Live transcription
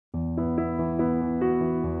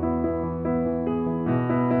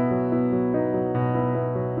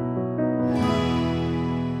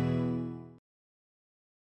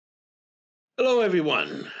Hello,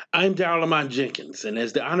 everyone. I'm Daryle Lamont Jenkins, and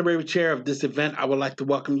as the honorary chair of this event, I would like to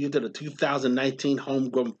welcome you to the 2019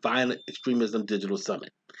 Homegrown Violent Extremism Digital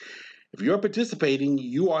Summit. If you're participating,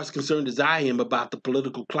 you are as concerned as I am about the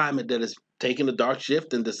political climate that is taking a dark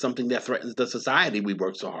shift into something that threatens the society we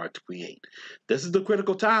work so hard to create. This is the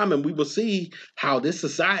critical time, and we will see how this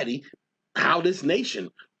society, how this nation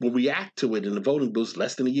will react to it in the voting booths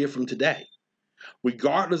less than a year from today.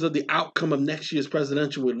 Regardless of the outcome of next year's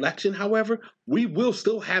presidential election, however, we will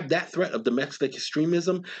still have that threat of domestic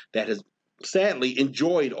extremism that has sadly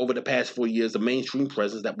enjoyed over the past 4 years a mainstream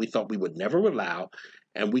presence that we thought we would never allow,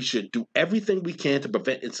 and we should do everything we can to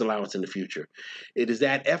prevent its allowance in the future. It is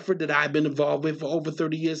that effort that I've been involved with for over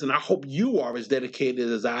 30 years, and I hope you are as dedicated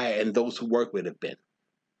as I and those who work with have been.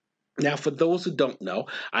 Now, for those who don't know,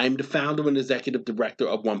 I am the founder and executive director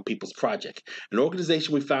of One People's Project, an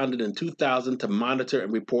organization we founded in 2000 to monitor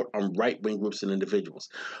and report on right-wing groups and individuals.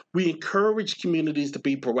 We encourage communities to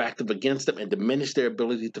be proactive against them and diminish their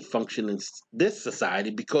ability to function in this society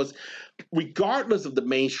because regardless of the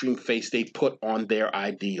mainstream face they put on their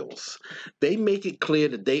ideals, they make it clear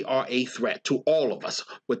that they are a threat to all of us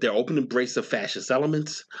with their open embrace of fascist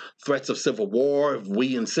elements, threats of civil war if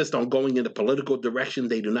we insist on going in a political direction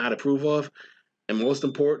they do not approve of, and most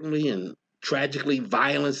importantly and tragically,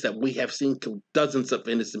 violence that we have seen kill dozens of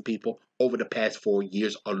innocent people over the past 4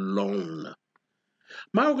 years alone.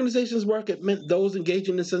 My organization's work has meant those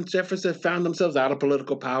engaging in such efforts have found themselves out of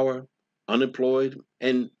political power, unemployed,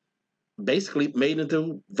 and basically made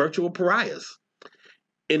into virtual pariahs.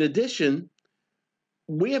 In addition,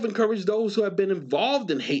 we have encouraged those who have been involved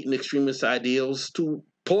in hate and extremist ideals to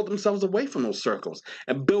pull themselves away from those circles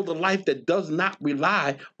and build a life that does not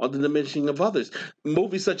rely on the diminishing of others.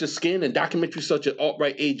 Movies such as Skin and documentaries such as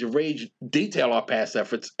Alt-Right Age of Rage detail our past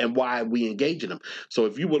efforts and why we engage in them. So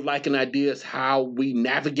if you would like an idea as how we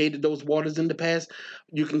navigated those waters in the past,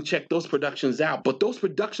 you can check those productions out. But those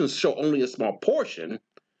productions show only a small portion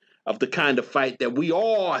of the kind of fight that we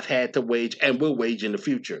all have had to wage and will wage in the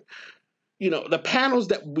future. You know, the panels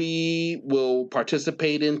that we will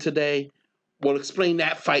participate in today will explain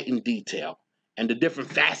that fight in detail and the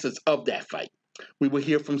different facets of that fight. We will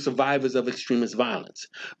hear from survivors of extremist violence.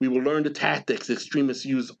 We will learn the tactics extremists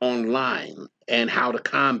use online and how to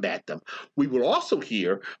combat them. We will also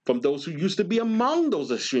hear from those who used to be among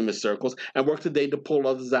those extremist circles and work today to pull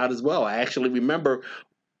others out as well. I actually remember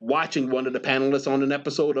watching one of the panelists on an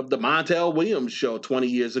episode of the Montel Williams show 20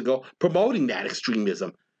 years ago promoting that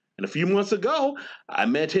extremism. And a few months ago, I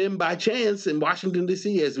met him by chance in Washington,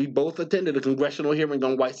 D.C. as we both attended a congressional hearing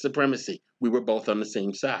on white supremacy. We were both on the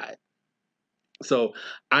same side. So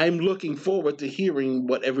I'm looking forward to hearing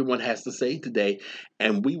what everyone has to say today,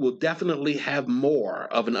 and we will definitely have more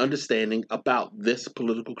of an understanding about this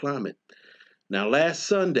political climate. Now, last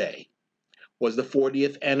Sunday was the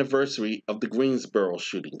 40th anniversary of the Greensboro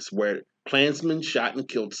shootings, where Klansmen shot and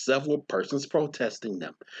killed several persons protesting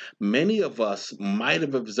them. Many of us might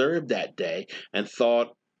have observed that day and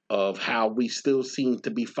thought of how we still seem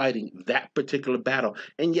to be fighting that particular battle.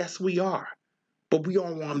 And yes, we are. But we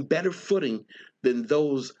are on better footing than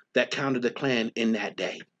those that counted the Klan in that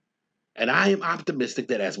day. And I am optimistic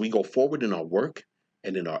that as we go forward in our work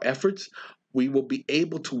and in our efforts, we will be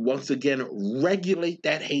able to once again regulate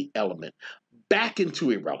that hate element back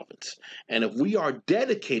into irrelevance. And if we are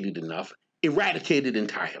dedicated enough, eradicate it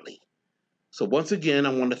entirely. So once again,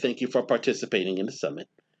 I want to thank you for participating in the summit.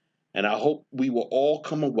 And I hope we will all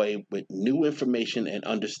come away with new information and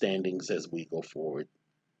understandings as we go forward.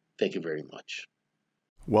 Thank you very much.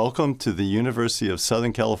 Welcome to the University of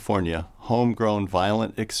Southern California Homegrown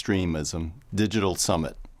Violent Extremism Digital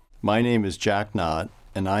Summit. My name is Jack Knott,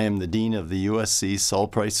 and I am the Dean of the USC Sol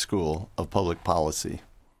Price School of Public Policy.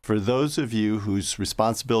 For those of you whose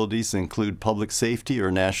responsibilities include public safety or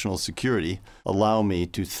national security, allow me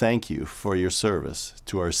to thank you for your service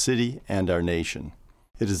to our city and our nation.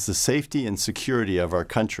 It is the safety and security of our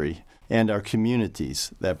country and our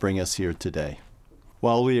communities that bring us here today.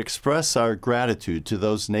 While we express our gratitude to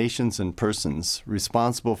those nations and persons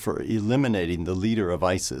responsible for eliminating the leader of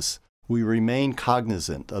ISIS, we remain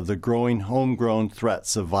cognizant of the growing homegrown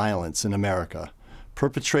threats of violence in America,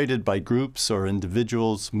 perpetrated by groups or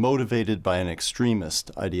individuals motivated by an extremist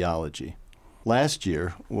ideology. Last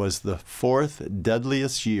year was the fourth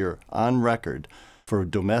deadliest year on record for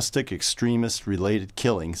domestic extremist-related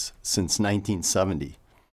killings since 1970.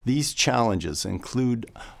 These challenges include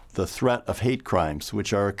the threat of hate crimes,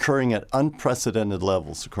 which are occurring at unprecedented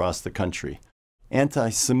levels across the country.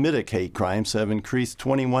 Anti-Semitic hate crimes have increased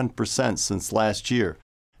 21% since last year,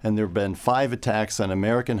 and there have been 5 attacks on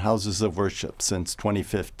American houses of worship since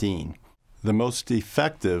 2015. The most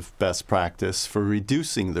effective best practice for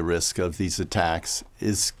reducing the risk of these attacks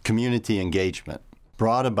is community engagement,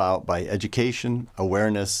 brought about by education,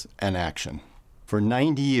 awareness, and action. For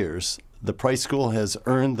 90 years, the Price School has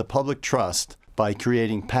earned the public trust by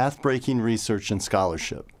creating path-breaking research and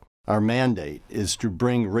scholarship. Our mandate is to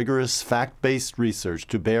bring rigorous, fact-based research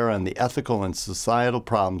to bear on the ethical and societal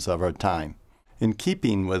problems of our time. In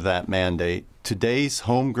keeping with that mandate, today's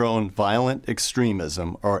Homegrown Violent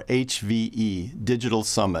Extremism, or HVE, Digital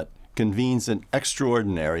Summit convenes an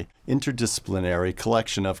extraordinary, interdisciplinary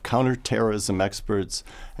collection of counterterrorism experts,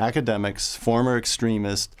 academics, former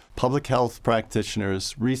extremists, public health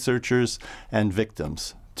practitioners, researchers, and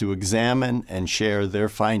victims to examine and share their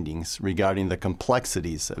findings regarding the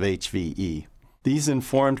complexities of HVE. These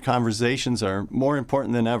informed conversations are more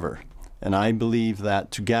important than ever, and I believe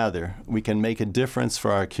that together we can make a difference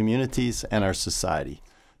for our communities and our society.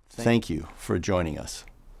 Thank you for joining us.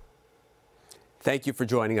 Thank you for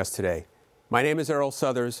joining us today. My name is Daryle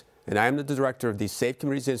Southers, and I am the director of the Safe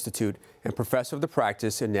Communities Institute and professor of the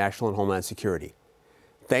practice in National and Homeland Security.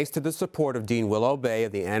 Thanks to the support of Dean Willow Bay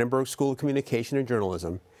of the Annenberg School of Communication and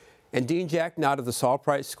Journalism and Dean Jack Knott of the Saul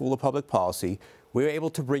Price School of Public Policy, we are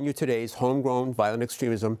able to bring you today's Homegrown Violent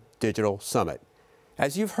Extremism Digital Summit.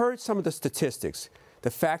 As you've heard some of the statistics, the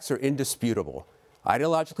facts are indisputable.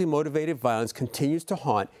 Ideologically motivated violence continues to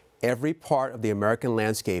haunt every part of the American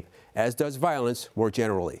landscape, as does violence more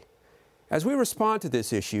generally. As we respond to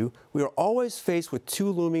this issue, we are always faced with two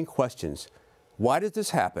looming questions. Why does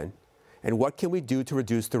this happen? And what can we do to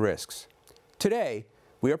reduce the risks? Today,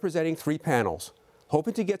 we are presenting three panels,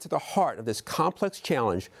 hoping to get to the heart of this complex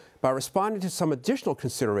challenge by responding to some additional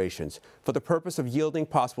considerations for the purpose of yielding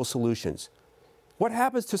possible solutions. What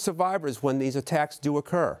happens to survivors when these attacks do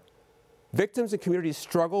occur? Victims and communities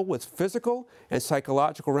struggle with physical and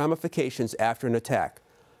psychological ramifications after an attack.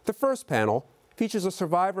 The first panel features a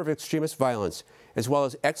survivor of extremist violence, as well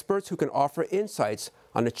as experts who can offer insights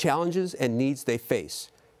on the challenges and needs they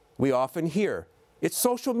face. We often hear, it's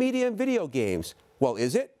social media and video games. Well,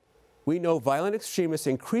 is it? We know violent extremists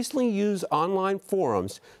increasingly use online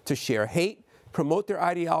forums to share hate, promote their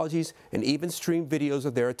ideologies, and even stream videos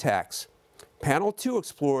of their attacks. Panel 2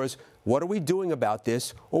 explores what are we doing about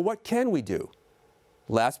this, or what can we do?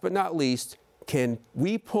 Last but not least, can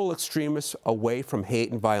we pull extremists away from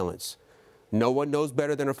hate and violence? No one knows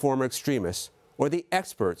better than a former extremist or the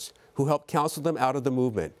experts who help counsel them out of the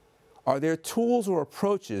movement. Are there tools or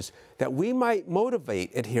approaches that we might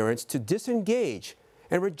motivate adherents to disengage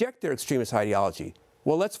and reject their extremist ideology?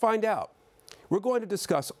 Well, let's find out. We're going to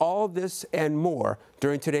discuss all of this and more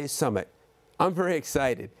during today's summit. I'm very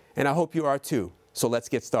excited, and I hope you are too. So let's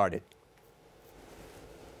get started.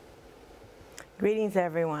 Greetings,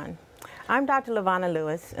 everyone. I'm Dr. LaVonna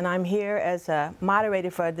Lewis, and I'm here as a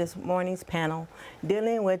moderator for this morning's panel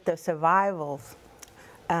dealing with the survivals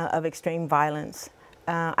of extreme violence.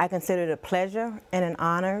 I consider it a pleasure and an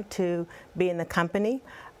honor to be in the company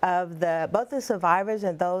of both the survivors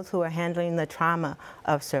and those who are handling the trauma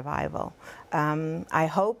of survival. I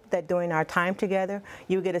hope that during our time together,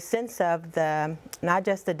 you get a sense of not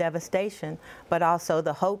just the devastation, but also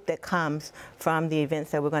the hope that comes from the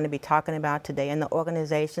events that we're going to be talking about today and the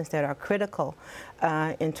organizations that are critical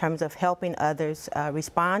in terms of helping others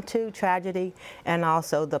respond to tragedy and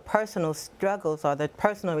also the personal struggles or the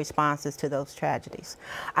personal responses to those tragedies.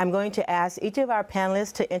 I'm going to ask each of our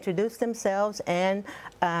panelists to introduce themselves and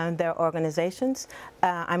their organizations.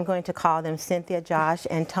 I'm going to call them Cynthia, Josh,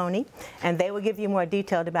 and Tony, and they will give you more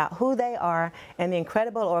detail about who they are and the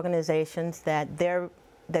incredible organizations that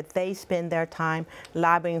they spend their time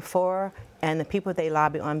lobbying for and the people they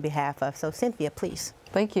lobby on behalf of. So Cynthia, please.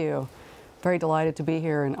 Thank you. Very delighted to be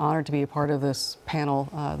here and honored to be a part of this panel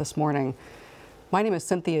this morning. My name is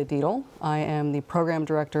Cynthia Daryle. I am the program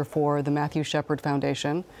director for the Matthew Shepard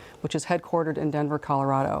Foundation, which is headquartered in Denver,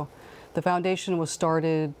 Colorado. The foundation was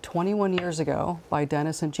started 21 years ago by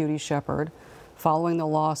Dennis and Judy Shepard, following the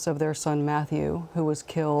loss of their son Matthew, who was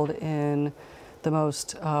killed in the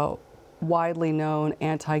most widely known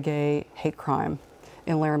anti-gay hate crime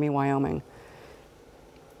in Laramie, Wyoming.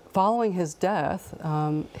 Following his death,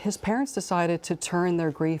 his parents decided to turn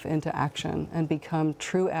their grief into action and become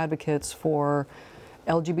true advocates for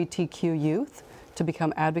LGBTQ youth, to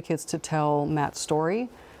become advocates to tell Matt's story,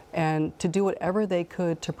 and to do whatever they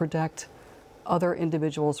could to protect other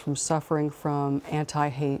individuals from suffering from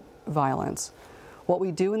anti-hate violence. What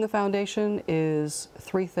we do in the foundation is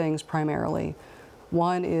three things primarily.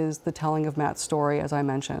 One is the telling of Matt's story, as I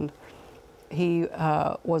mentioned. He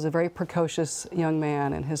was a very precocious young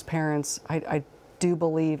man, and his parents, I do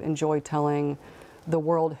believe, enjoyed telling the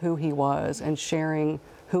world who he was and sharing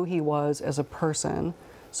who he was as a person,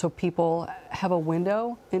 so people have a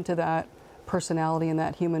window into that personality and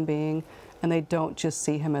that human being, and they don't just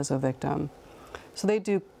see him as a victim. So they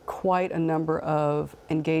do quite a number of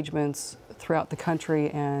engagements throughout the country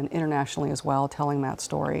and internationally as well, telling that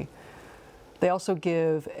story. They also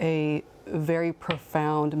give a very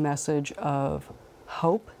profound message of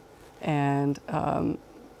hope and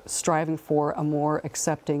striving for a more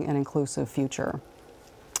accepting and inclusive future.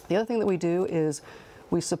 The other thing that we do is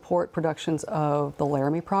we support productions of the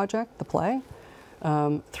Laramie Project, the play,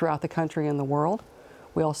 throughout the country and the world.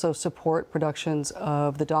 We also support productions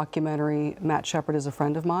of the documentary Matt Shepard is a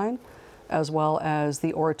Friend of Mine, as well as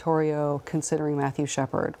the oratorio Considering Matthew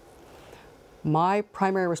Shepard. My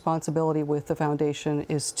primary responsibility with the foundation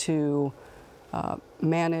is to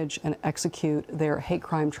manage and execute their hate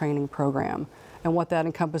crime training program. And what that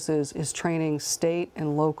encompasses is training state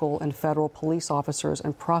and local and federal police officers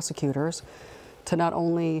and prosecutors to not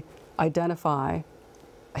only identify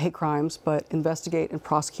hate crimes, but investigate and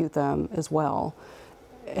prosecute them as well.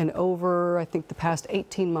 And over, I think, the past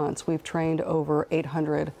 18 months, we've trained over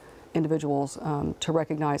 800 individuals to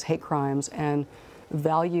recognize hate crimes and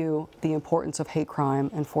value the importance of hate crime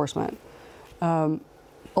enforcement.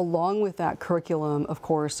 Along with that curriculum, of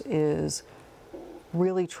course, is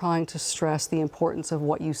really trying to stress the importance of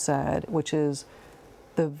what you said, which is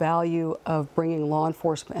the value of bringing law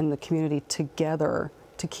enforcement and the community together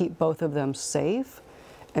to keep both of them safe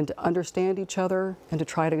and to understand each other and to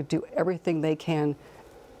try to do everything they can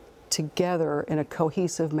together in a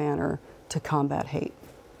cohesive manner to combat hate.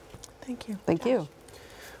 Thank you. Thank you.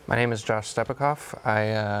 My name is Josh Stepikoff.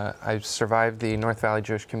 I survived the North Valley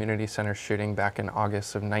Jewish Community Center shooting back in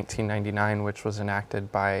August of 1999, which was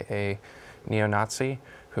enacted by a neo-Nazi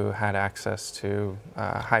who had access to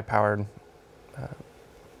high-powered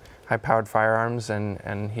firearms,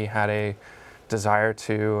 and he had a desire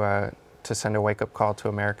to send a wake-up call to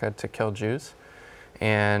America to kill Jews.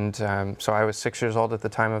 And so I was 6 years old at the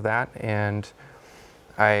time of that, and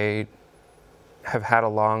I have had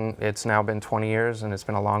it's now been 20 years, and it's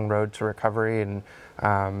been a long road to recovery, and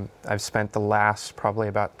I've spent the last probably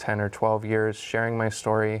about 10 or 12 years sharing my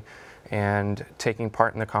story and taking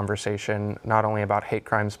part in the conversation, not only about hate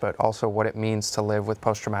crimes, but also what it means to live with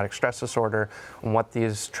post-traumatic stress disorder and what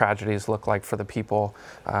these tragedies look like for the people,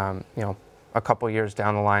 you know, a couple years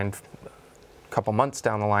down the line, couple months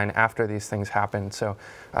down the line after these things happen. So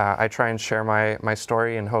I try and share my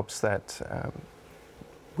story in hopes that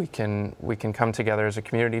we can come together as a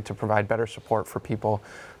community to provide better support for people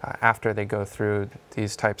after they go through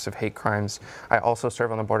these types of hate crimes. I also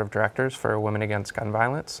serve on the board of directors for Women Against Gun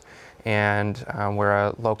Violence, and we're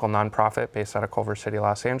a local nonprofit based out of Culver City,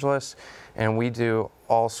 Los Angeles, and we do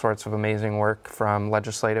all sorts of amazing work, from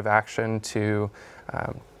legislative action to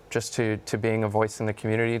just to being a voice in the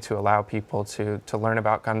community to allow people to learn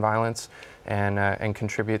about gun violence and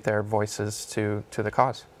contribute their voices to the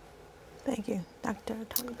cause. Thank you. Dr.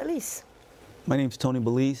 Tony Belize. My name is Tony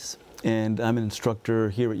Belize, and I'm an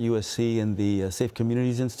instructor here at USC in the Safe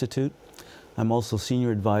Communities Institute. I'm also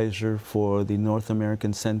senior advisor for the North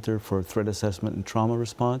American Center for Threat Assessment and Trauma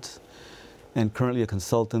Response, and currently a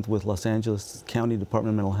consultant with Los Angeles County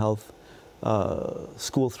Department of Mental Health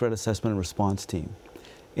School Threat Assessment and Response Team.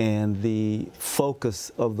 And the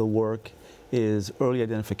focus of the work is early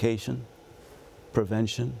identification,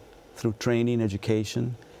 prevention, through training,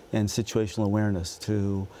 education, and situational awareness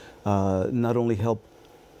to not only help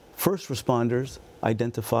first responders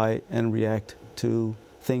identify and react to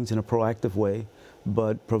things in a proactive way,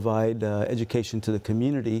 but provide education to the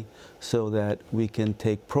community so that we can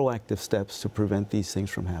take proactive steps to prevent these things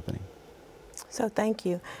from happening. So thank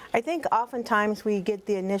you. I think oftentimes we get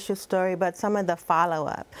the initial story, but some of the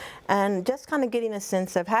follow-up, and just kind of getting a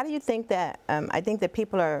sense of how do you think that, I think that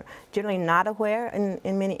people are generally not aware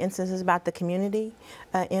in many instances about the community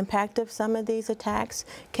impact of some of these attacks.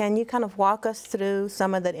 Can you kind of walk us through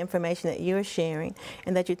some of that information that you're sharing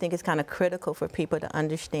and that you think is kind of critical for people to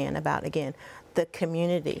understand about, again, the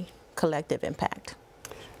community collective impact?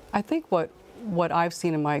 I think what I've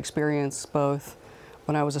seen in my experience, both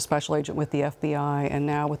when I was a special agent with the FBI and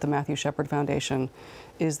now with the Matthew Shepard Foundation,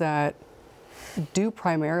 is that due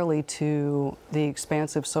primarily to the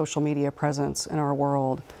expansive social media presence in our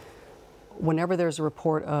world, whenever there's a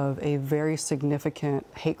report of a very significant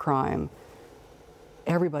hate crime,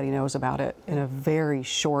 everybody knows about it in a very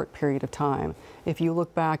short period of time. If you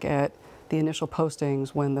look back at the initial postings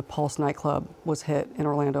when the Pulse nightclub was hit in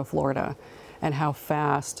Orlando, Florida, and how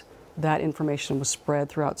fast that information was spread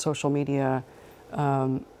throughout social media,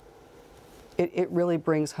 it really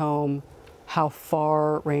brings home how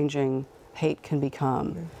far-ranging hate can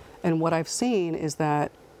become. And what I've seen is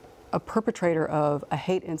that a perpetrator of a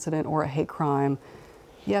hate incident or a hate crime,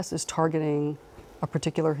 yes, is targeting a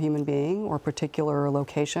particular human being or a particular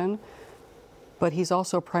location, but he's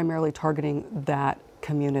also primarily targeting that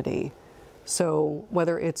community. So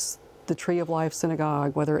whether it's the Tree of Life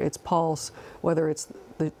Synagogue, whether it's Pulse, whether it's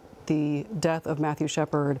the death of Matthew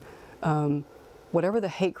Shepard, whatever the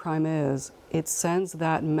hate crime is, it sends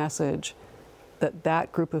that message that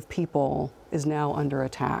that group of people is now under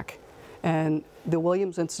attack. And the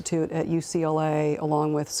Williams Institute at UCLA,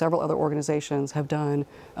 along with several other organizations, have done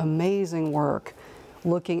amazing work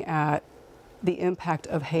looking at the impact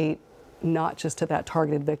of hate, not just to that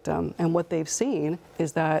targeted victim. And what they've seen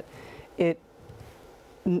is that it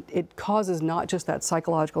causes not just that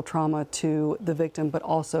psychological trauma to the victim, but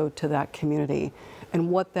also to that community.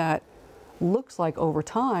 And what that looks like over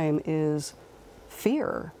time is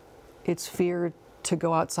fear. It's fear to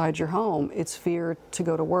go outside your home. It's fear to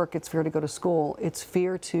go to work. It's fear to go to school. It's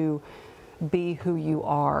fear to be who you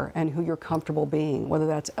are and who you're comfortable being, whether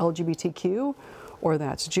that's LGBTQ or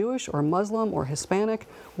that's Jewish or Muslim or Hispanic,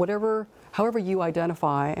 however you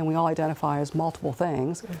identify, and we all identify as multiple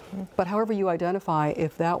things, but however you identify,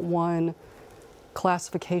 if that one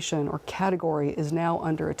classification or category is now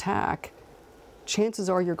under attack, chances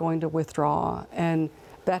are you're going to withdraw. And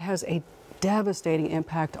that has a devastating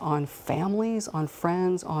impact on families, on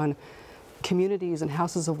friends, on communities and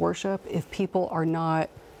houses of worship if people are not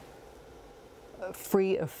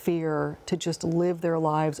free of fear to just live their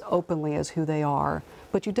lives openly as who they are.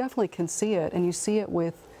 But you definitely can see it, and you see it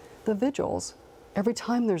with the vigils. Every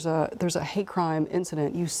time there's a hate crime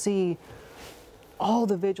incident, you see all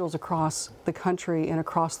the vigils across the country and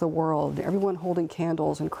across the world, everyone holding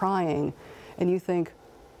candles and crying, and you think,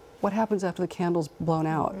 what happens after the candle's blown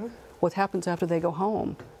out? What happens after they go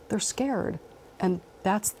home? They're scared. And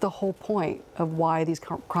that's the whole point of why these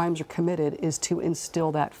crimes are committed, is to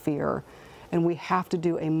instill that fear. And we have to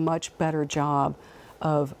do a much better job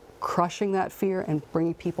of crushing that fear and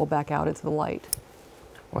bringing people back out into the light.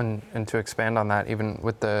 And to expand on that, even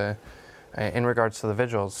with in regards to the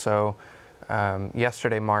vigils, so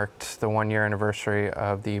yesterday marked the 1-year anniversary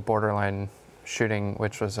of the Borderline shooting,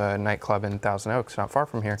 which was a nightclub in Thousand Oaks, not far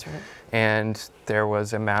from here. That's right. And there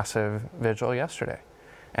was a massive vigil yesterday.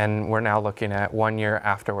 And we're now looking at 1 year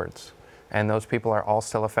afterwards. And those people are all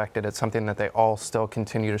still affected. It's something that they all still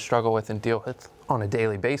continue to struggle with and deal with on a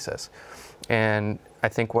daily basis. And I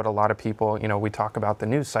think what a lot of people, we talk about the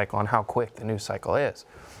news cycle and how quick the news cycle is.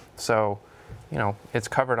 So, it's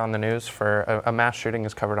covered on the news for, a mass shooting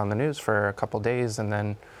is covered on the news for a couple days and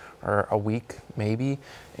then, or a week maybe.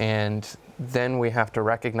 And then we have to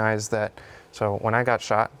recognize that, so when I got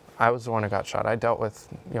shot, I was the one who got shot. I dealt with,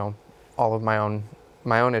 all of my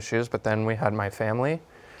own issues, but then we had my family,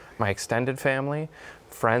 my extended family,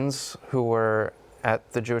 friends who were at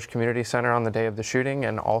the Jewish Community Center on the day of the shooting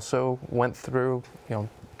and also went through,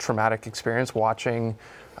 traumatic experience watching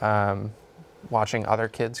other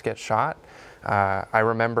kids get shot. I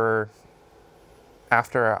remember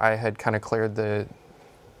after I had kind of cleared the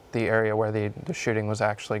area where the shooting was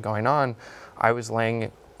actually going on, I was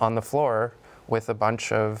laying on the floor with a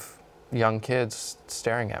bunch of young kids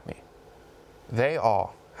staring at me. They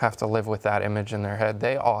all have to live with that image in their head.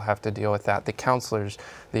 They all have to deal with that. The counselors,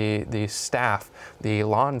 the staff, the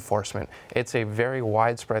law enforcement. It's a very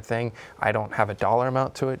widespread thing. I don't have a dollar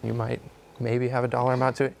amount to it. You might maybe have a dollar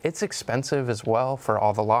amount to it. It's expensive as well for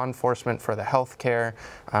all the law enforcement, for the health care,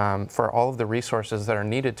 for all of the resources that are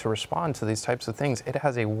needed to respond to these types of things. It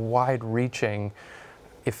has a wide-reaching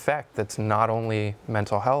effect that's not only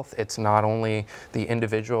mental health, it's not only the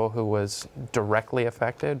individual who was directly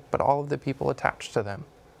affected, but all of the people attached to them.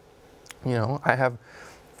 I have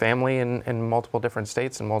family in multiple different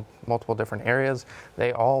states and multiple different areas.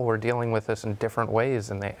 They all were dealing with this in different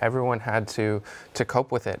ways, and everyone had to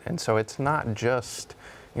cope with it. And so it's not just,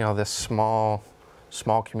 this small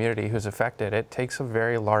community who's affected. It takes a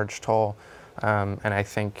very large toll. And I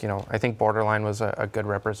think Borderline was a good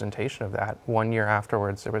representation of that. 1 year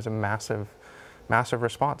afterwards, there was a massive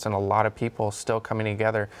response, and a lot of people still coming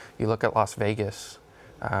together. You look at Las Vegas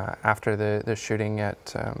after the shooting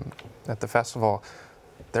at the festival,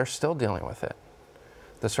 they're still dealing with it.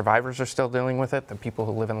 The survivors are still dealing with it. The people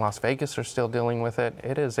who live in Las Vegas are still dealing with it.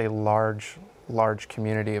 It is a large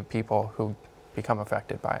community of people who become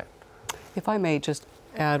affected by it. If I may just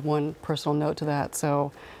add one personal note to that.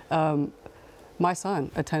 So my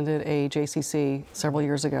son attended a JCC several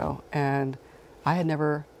years ago, and I had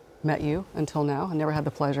never met you until now. I never had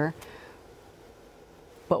the pleasure.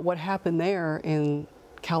 But what happened there in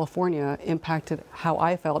California impacted how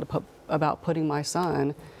I felt about putting my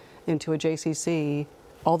son into a JCC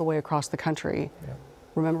all the way across the country. Yeah.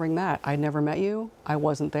 remembering that. I never met you, I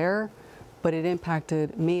wasn't there, but it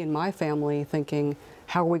impacted me and my family thinking,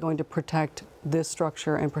 how are we going to protect this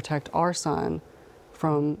structure and protect our son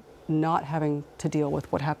from not having to deal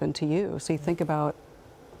with what happened to you? So you think about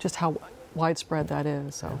just how widespread that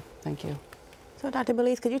is, so thank you. So Dr.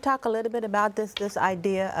 Belize, could you talk a little bit about this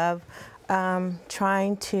idea of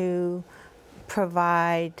trying to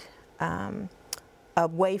provide a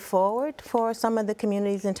way forward for some of the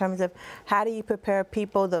communities in terms of how do you prepare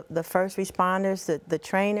people, the first responders, the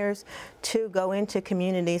trainers, to go into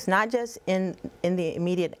communities, not just in the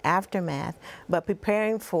immediate aftermath, but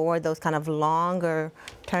preparing for those kind of longer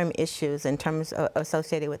term issues in terms of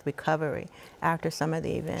associated with recovery after some of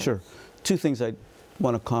the events? Sure. Two things I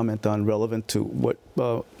want to comment on relevant to what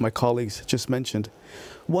my colleagues just mentioned.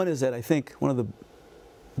 One is that I think one of the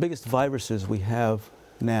biggest viruses we have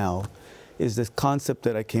now is this concept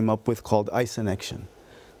that I came up with called isonection,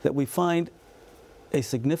 that we find a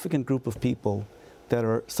significant group of people that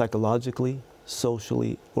are psychologically,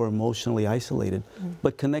 socially, or emotionally isolated,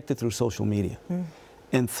 but connected through social media.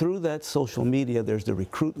 And through that social media, there's the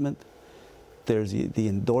recruitment, there's the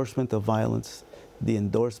endorsement of violence, the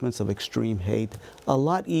endorsements of extreme hate, a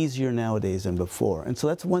lot easier nowadays than before. And so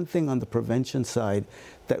that's one thing on the prevention side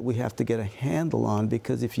that we have to get a handle on,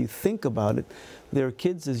 because if you think about it, there are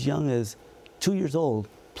kids as young as 2 years old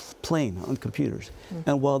playing on computers.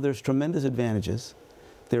 And while there's tremendous advantages,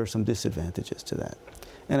 there are some disadvantages to that.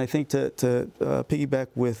 And I think to piggyback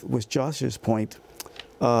with Josh's point,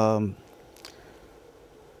 a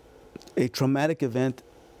traumatic event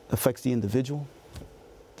affects the individual,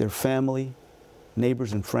 their family,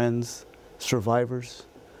 neighbors and friends, survivors,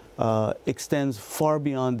 extends far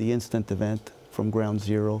beyond the instant event from ground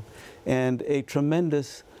zero, and a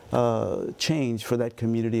tremendous change for that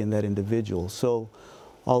community and that individual. So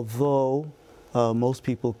although most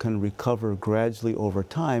people can recover gradually over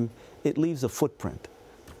time, it leaves a footprint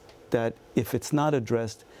that if it's not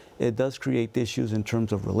addressed, it does create issues in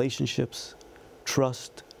terms of relationships,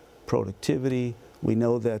 trust, productivity. We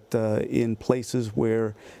know that in places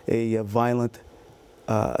where a violent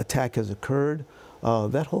attack has occurred,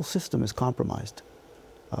 that whole system is compromised.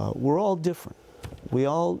 We're all different. We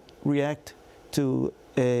all react to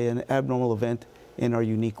an abnormal event in our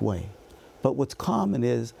unique way. But what's common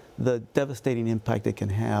is the devastating impact it can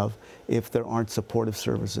have if there aren't supportive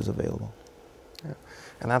services available. Yeah.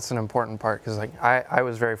 And that's an important part, because like I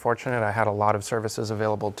was very fortunate. I had a lot of services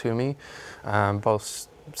available to me, both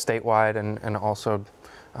statewide and also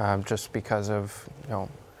just because of,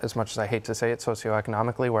 as much as I hate to say it,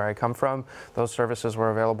 socioeconomically, where I come from, those services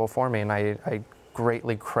were available for me, and I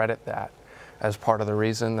greatly credit that as part of the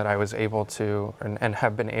reason that I was able to and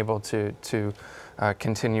have been able to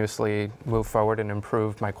continuously move forward and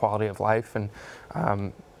improve my quality of life. And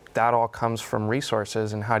that all comes from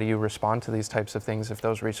resources, and how do you respond to these types of things if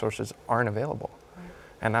those resources aren't available?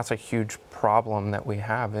 And that's a huge problem that we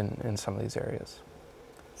have in some of these areas.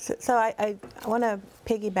 So I want to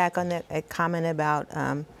piggyback on that comment about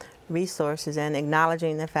resources and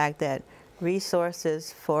acknowledging the fact that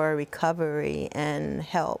resources for recovery and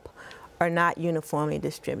help are not uniformly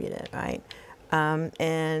distributed, right?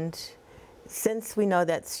 And since we know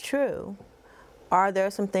that's true, are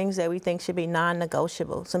there some things that we think should be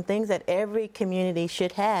non-negotiable, some things that every community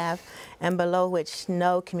should have and below which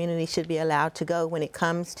no community should be allowed to go when it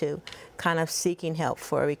comes to kind of seeking help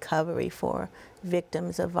for recovery for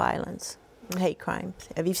victims of violence and hate crimes?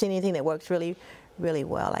 Have you seen anything that works really, really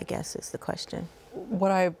well, I guess is the question.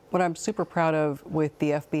 What I'm super proud of with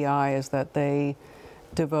the FBI is that they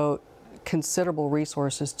devote considerable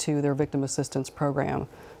resources to their victim assistance program.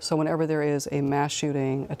 So whenever there is a mass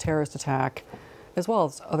shooting, a terrorist attack, as well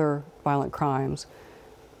as other violent crimes,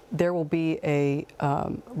 there will be a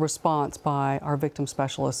response by our victim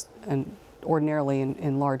specialists, and ordinarily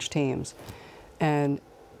in large teams. And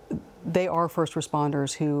they are first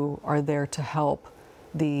responders who are there to help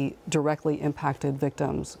the directly impacted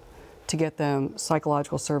victims, to get them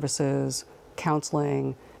psychological services,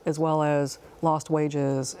 counseling, as well as lost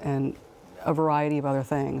wages and a variety of other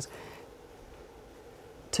things.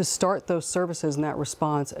 To start those services and that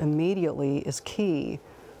response immediately is key,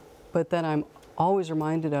 but then I'm always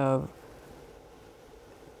reminded of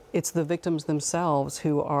it's the victims themselves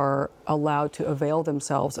who are allowed to avail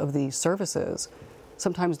themselves of these services.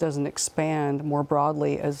 Sometimes doesn't expand more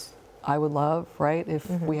broadly as I would love, right? If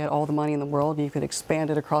we had all the money in the world, you could expand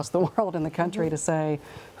it across the world in the country to say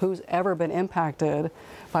who's ever been impacted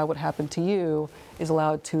by what happened to you is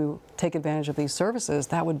allowed to take advantage of these services.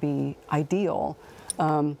 That would be ideal.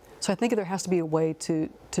 So I think there has to be a way to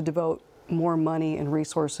devote more money and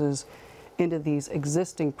resources into these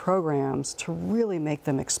existing programs to really make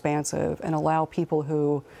them expansive and allow people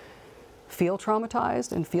who feel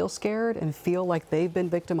traumatized and feel scared and feel like they've been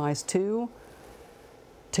victimized too,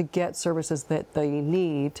 to get services that they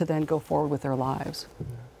need to then go forward with their lives.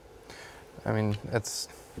 I mean, it's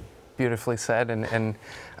beautifully said, and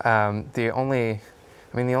the only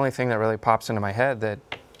thing that really pops into my head that,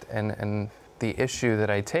 and the issue that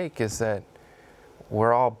I take is that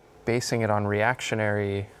we're all basing it on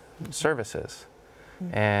reactionary services.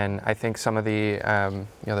 And I think some of the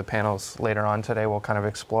the panels later on today will kind of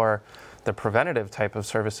explore the preventative type of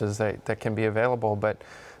services that can be available, but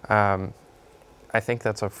I think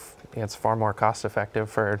that's it's far more cost effective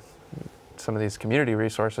for some of these community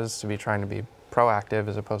resources to be trying to be proactive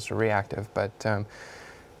as opposed to reactive. But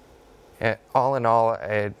all in all,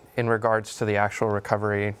 in regards to the actual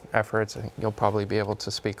recovery efforts, I think you'll probably be able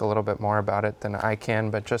to speak a little bit more about it than I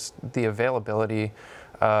can, but just the availability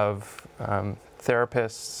of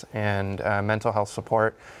therapists and mental health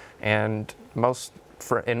support, and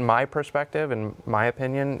in my perspective, in my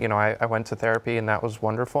opinion, I went to therapy and that was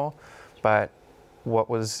wonderful, but what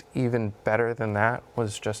was even better than that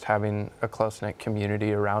was just having a close-knit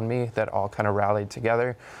community around me that all kind of rallied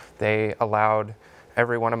together. They allowed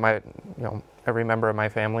every member of my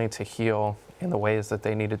family to heal in the ways that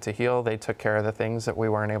they needed to heal. They took care of the things that we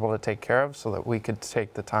weren't able to take care of so that we could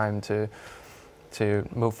take the time to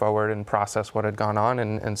move forward and process what had gone on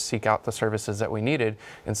and seek out the services that we needed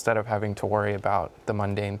instead of having to worry about the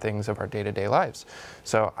mundane things of our day-to-day lives.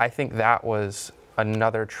 So I think that was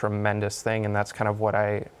another tremendous thing, and that's kind of what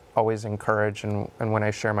I always encourage and when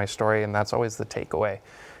I share my story, and that's always the takeaway,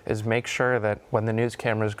 is make sure that when the news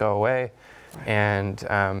cameras go away and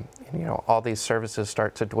all these services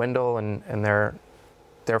start to dwindle and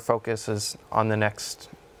their focus is on the next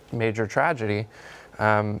major tragedy,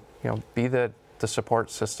 be the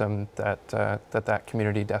support system that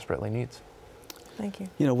community desperately needs. Thank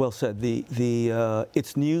you. Well said.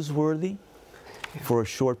 It's newsworthy for a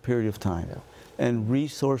short period of time, and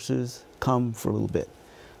resources come for a little bit.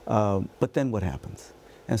 But then what happens?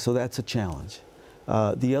 And so that's a challenge.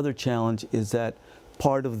 The other challenge is that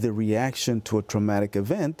part of the reaction to a traumatic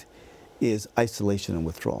event is isolation and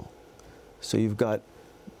withdrawal. So you've got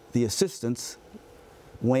the assistance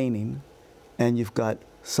waning, and you've got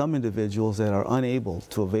some individuals that are unable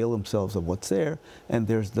to avail themselves of what's there, and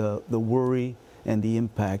there's the worry and the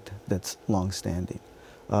impact that's long-standing.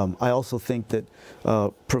 I also think that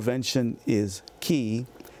prevention is key.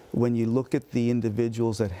 When you look at the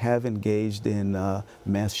individuals that have engaged in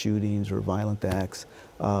mass shootings or violent acts,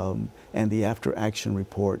 and the after-action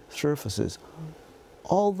report surfaces,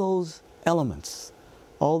 all those elements,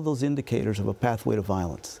 all those indicators of a pathway to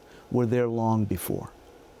violence were there long before.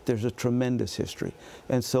 There's a tremendous history.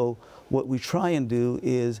 And so what we try and do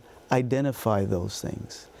is identify those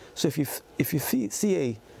things. So if you see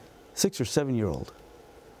a 6 or 7-year-old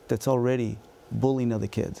that's already bullying other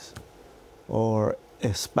kids or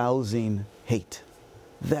espousing hate,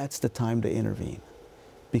 that's the time to intervene.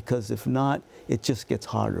 Because if not, it just gets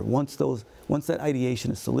harder. Once that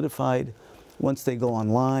ideation is solidified, once they go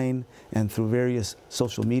online and through various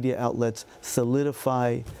social media outlets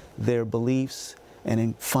solidify their beliefs and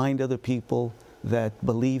then find other people that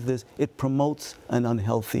believe this, it promotes an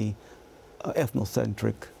unhealthy,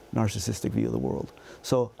 ethnocentric, narcissistic view of the world.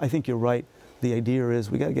 So I think you're right. The idea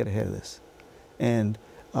is we got to get ahead of this. And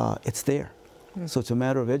it's there. So it's a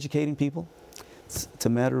matter of educating people. It's a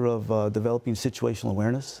matter of developing situational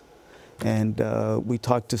awareness. And we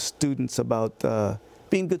talk to students about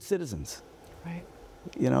being good citizens. Right.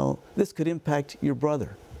 This could impact your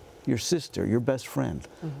brother, your sister, your best friend.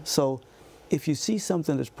 So if you see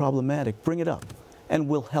something that's problematic, bring it up and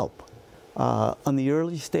we'll help. On the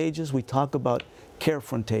early stages, we talk about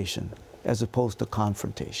carefrontation as opposed to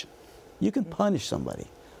confrontation. You can punish somebody,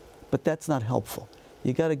 but that's not helpful.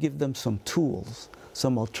 You got to give them some tools,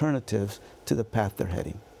 some alternatives to the path they're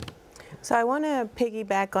heading. So I want to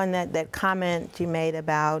piggyback on that comment you made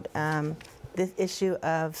about this issue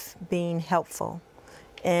of being helpful.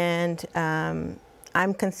 And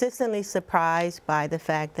I'm consistently surprised by the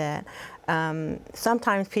fact that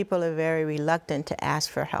sometimes people are very reluctant to ask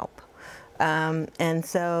for help. And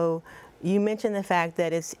so you mentioned the fact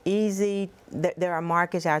that it's easy, that there are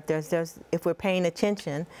markers out there. If we're paying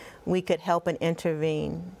attention, we could help and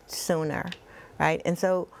intervene sooner, right? And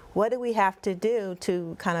so what do we have to do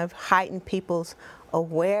to kind of heighten people's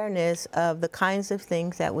awareness of the kinds of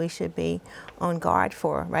things that we should be on guard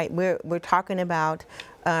for, right? We're talking about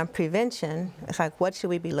prevention. It's like, what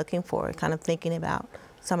should we be looking for? Kind of thinking about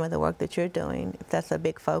some of the work that you're doing, if that's a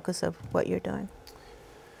big focus of what you're doing.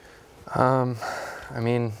 I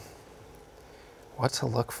mean, What to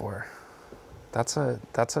look for? That's a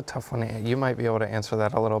tough one. You might be able to answer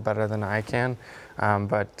that a little better than I can,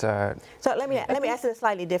 So let me ask it a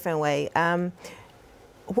slightly different way.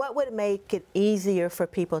 What would make it easier for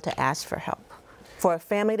people to ask for help? For a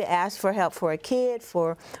family to ask for help for a kid,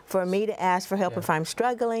 for me to ask for help if I'm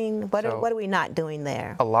struggling? What are we not doing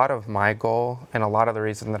there? A lot of my goal, and a lot of the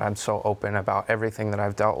reason that I'm so open about everything that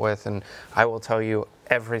I've dealt with, and I will tell you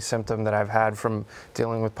every symptom that I've had from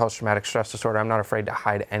dealing with post-traumatic stress disorder, I'm not afraid to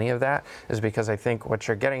hide any of that, is because I think what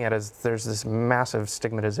you're getting at is there's this massive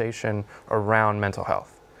stigmatization around mental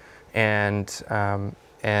health. And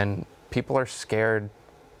people are scared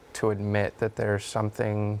to admit that there's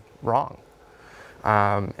something wrong.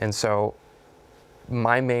 And so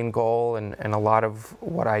my main goal and a lot of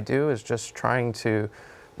what I do is just trying to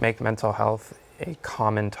make mental health a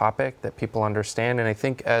common topic that people understand. And I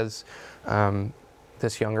think as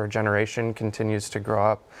this younger generation continues to grow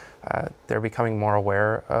up, they're becoming more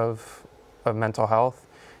aware of mental health,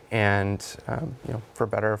 and you know, for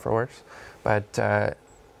better or for worse. But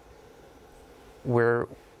we're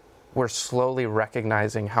slowly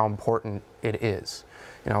recognizing how important it is,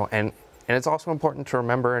 you know, and it's also important to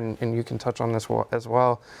remember, and you can touch on this as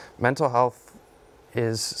well, mental health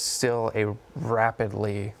is still a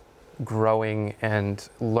rapidly growing and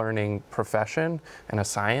learning profession and a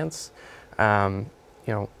science.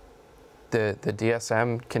 You know, the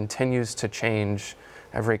DSM continues to change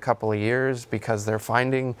every couple of years because they're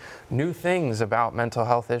finding new things about mental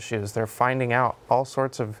health issues. They're finding out all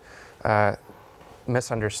sorts of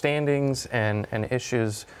misunderstandings and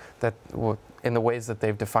issues that in the ways that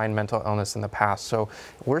they've defined mental illness in the past. So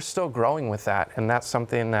we're still growing with that, and that's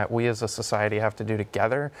something that we as a society have to do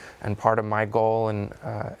together. And part of my goal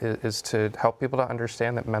is to help people to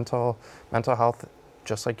understand that mental health,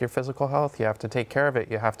 just like your physical health, you have to take care of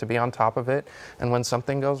it. You have to be on top of it. And when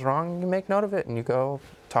something goes wrong, you make note of it and you go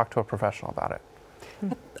talk to a professional about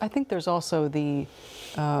it. I think there's also the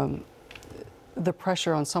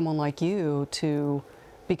pressure on someone like you to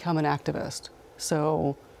become an activist.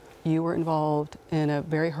 So you were involved in a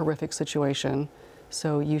very horrific situation,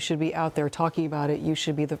 so you should be out there talking about it. You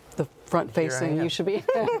should be the front-facing. You should be,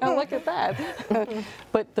 look at that.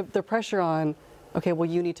 But the pressure on, okay, well,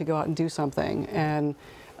 you need to go out and do something. And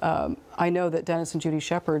I know that Dennis and Judy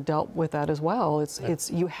Shepard dealt with that as well.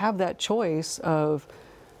 It's you have that choice of,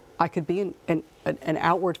 I could be an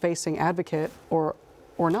outward-facing advocate or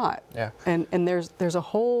not. Yeah. And there's a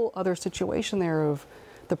whole other situation there of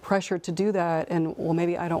the pressure to do that, and well,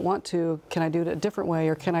 maybe I don't want to. Can I do it a different way,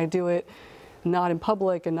 or can I do it not in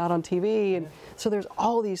public and not on TV? And so there's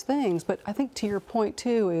all these things. But I think to your point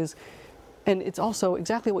too is, and it's also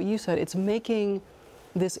exactly what you said, it's making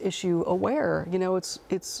this issue aware. You know, it's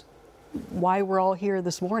why we're all here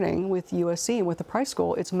this morning with USC and with the Price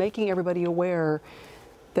School. It's making everybody aware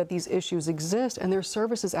that these issues exist, and there's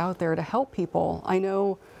services out there to help people. I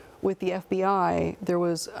know with the FBI,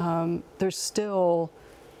 there's still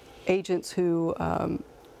agents who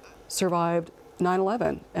survived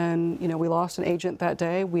 9/11, and you know, we lost an agent that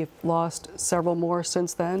day. We've lost several more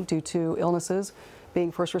since then due to illnesses,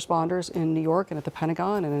 being first responders in New York and at the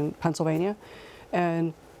Pentagon and in Pennsylvania.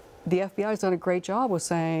 And the FBI has done a great job with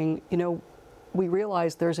saying, you know, we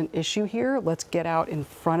realize there's an issue here. Let's get out in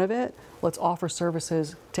front of it. Let's offer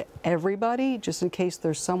services to everybody, just in case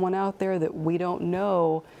there's someone out there that we don't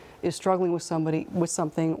know is struggling with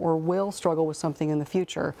something or will struggle with something in the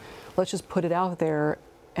future. Let's just put it out there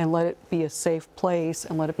and let it be a safe place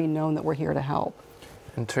and let it be known that we're here to help.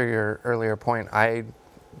 And to your earlier point, I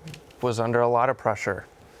was under a lot of pressure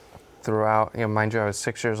throughout, you know, mind you, I was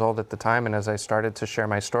 6 years old at the time, and as I started to share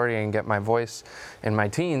my story and get my voice in my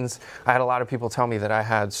teens, I had a lot of people tell me that I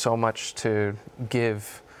had so much to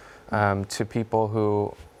give to people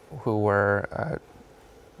who were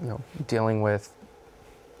you know, dealing with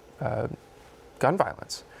gun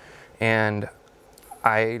violence. And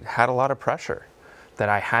I had a lot of pressure that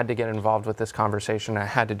I had to get involved with this conversation. I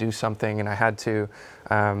had to do something, and I had to,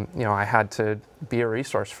 you know, I had to be a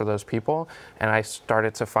resource for those people. And I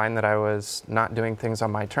started to find that I was not doing things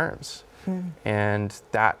on my terms. And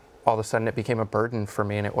that all of a sudden it became a burden for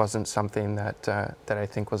me, and it wasn't something that I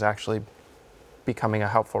think was actually becoming a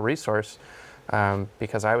helpful resource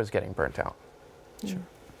because I was getting burnt out. Sure.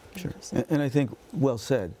 And I think, well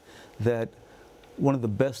said, that one of the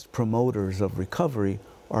best promoters of recovery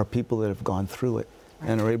are people that have gone through it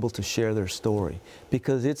and are able to share their story,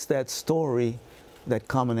 because it's that story, that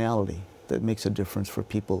commonality, that makes a difference for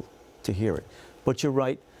people to hear it. But you're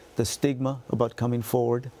right, the stigma about coming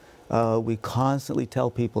forward, we constantly tell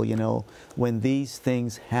people, you know, when these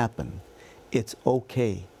things happen, it's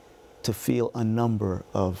okay to feel a number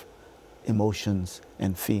of emotions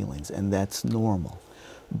and feelings, and that's normal.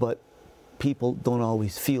 But people don't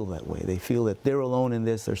always feel that way. They feel that they're alone in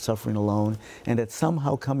this, they're suffering alone, and that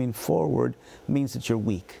somehow coming forward means that you're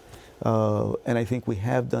weak. And I think we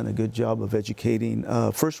have done a good job of educating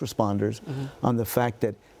first responders on the fact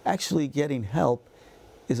that actually getting help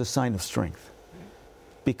is a sign of strength,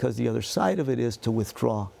 because the other side of it is to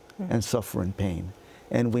withdraw and suffer in pain.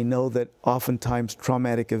 And we know that oftentimes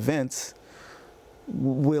traumatic events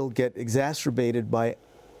will get exacerbated by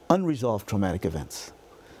unresolved traumatic events.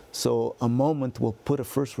 So a moment will put a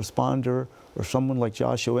first responder or someone like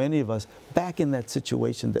Josh or any of us back in that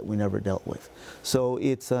situation that we never dealt with. So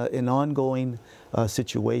it's an ongoing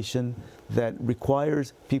situation that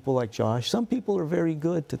requires people like Josh. Some people are very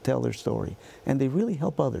good to tell their story, and they really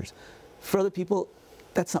help others. For other people,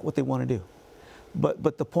 that's not what they want to do.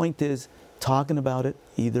 But the point is, talking about it,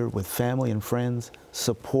 either with family and friends,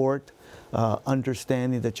 support,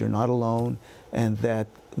 understanding that you're not alone, and that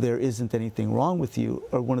there isn't anything wrong with you,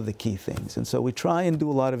 are one of the key things. And so we try and do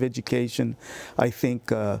a lot of education. I think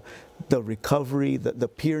the recovery, the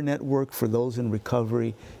peer network for those in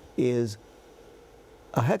recovery is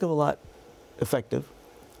a heck of a lot effective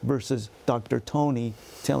versus Dr. Tony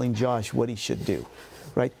telling Josh what he should do,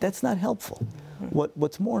 right? That's not helpful.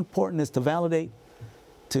 What's more important is to validate,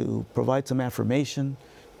 to provide some affirmation,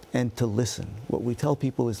 and to listen. What we tell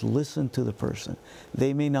people is listen to the person.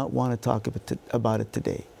 They may not want to talk about it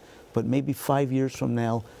today, but maybe 5 years from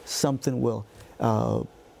now, something will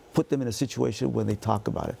put them in a situation where they talk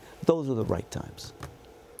about it. Those are the right times.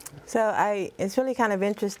 So it's really kind of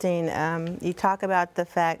interesting. You talk about the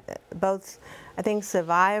fact that both, I think,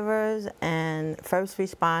 survivors and first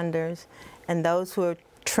responders and those who are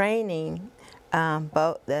training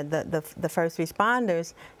both the first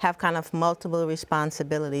responders have kind of multiple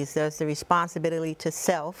responsibilities. There's the responsibility to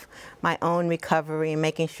self, my own recovery, and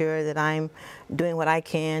making sure that I'm doing what I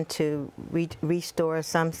can to restore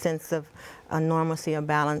some sense of normalcy or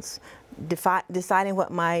balance. Deciding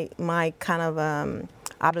what my kind of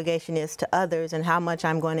obligation is to others and how much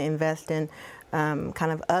I'm going to invest in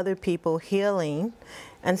kind of other people healing.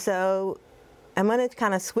 And so I'm going to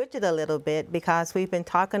kind of switch it a little bit, because we've been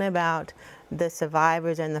talking about the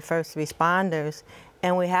survivors and the first responders,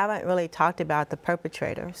 and we haven't really talked about the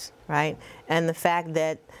perpetrators, right? And the fact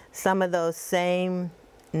that some of those same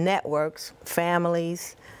networks,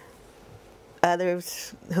 families,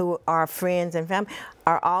 others who are friends and family,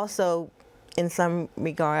 are also in some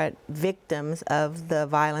regard victims of the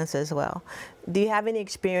violence as well. Do you have any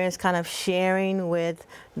experience kind of sharing with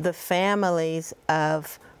the families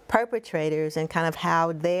of perpetrators and kind of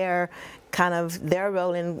how their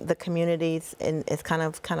role in the communities is kind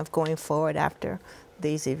of going forward after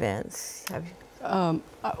these events?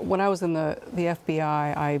 When I was in the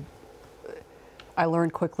FBI, I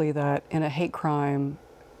learned quickly that in a hate crime,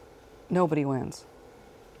 nobody wins.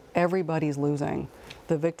 Everybody's losing.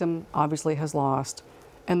 The victim obviously has lost,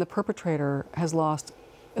 and the perpetrator has lost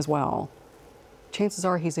as well. Chances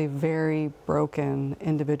are he's a very broken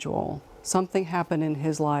individual. Something happened in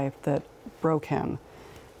his life that broke him.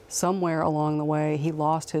 Somewhere along the way, he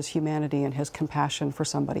lost his humanity and his compassion for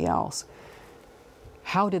somebody else.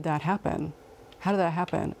 How did that happen? How did that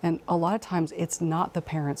happen? And a lot of times, it's not the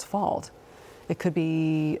parent's fault. It could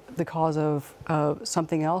be the cause of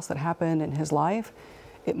something else that happened in his life.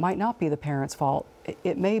 It might not be the parent's fault.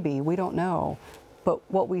 It may be, we don't know. But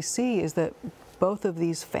what we see is that both of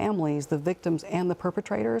these families, the victims and the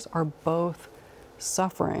perpetrators, are both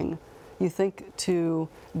suffering. You think to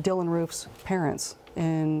Dylan Roof's parents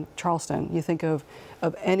in Charleston. You think of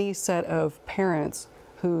any set of parents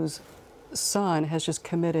whose son has just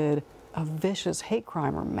committed a vicious hate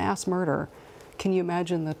crime or mass murder. Can you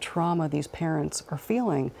imagine the trauma these parents are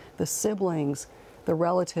feeling? The siblings, the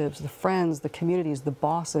relatives, the friends, the communities, the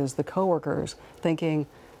bosses, the coworkers, thinking,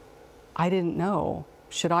 I didn't know.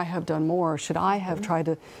 Should I have done more? Should I have tried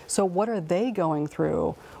to? So what are they going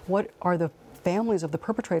through? What are the families of the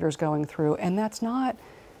perpetrators going through? And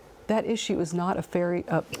that issue is not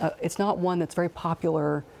it's not one that's very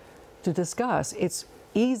popular to discuss. It's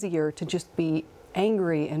easier to just be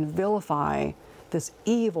angry and vilify this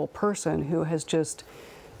evil person who has just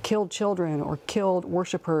killed children or killed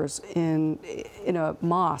worshipers in a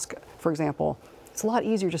mosque, for example. It's a lot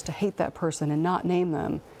easier just to hate that person and not name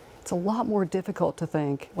them. It's a lot more difficult to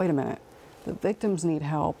think, wait a minute, the victims need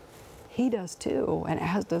help. He does too, and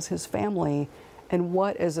as does his family. And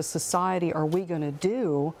what as a society are we going to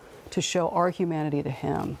do to show our humanity to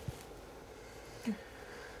him?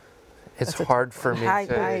 It's hard for me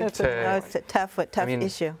it's a tough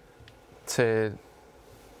issue. To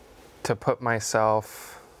put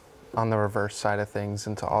myself on the reverse side of things,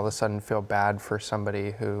 and to all of a sudden feel bad for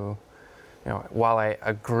somebody who, you know, while I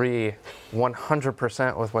agree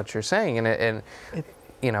 100% with what you're saying, and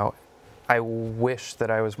you know, I wish that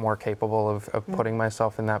I was more capable of putting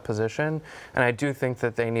myself in that position, and I do think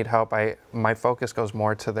that they need help. My focus goes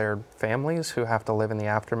more to their families who have to live in the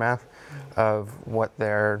aftermath of what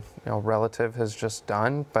their, you know, relative has just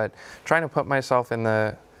done. But trying to put myself in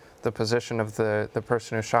the position of the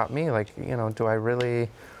person who shot me, like, you know, do I really?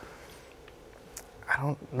 I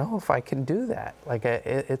don't know if I can do that. Like,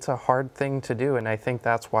 it's a hard thing to do, and I think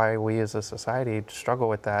that's why we as a society struggle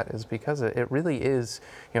with that, is because it really is,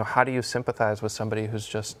 you know, how do you sympathize with somebody who's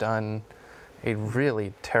just done a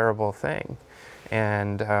really terrible thing?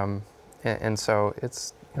 And so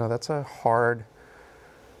it's, you know, that's a hard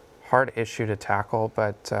issue to tackle.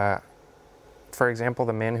 But for example,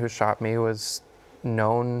 the man who shot me was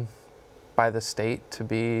known by the state to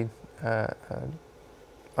be a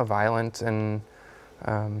violent and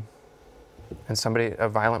a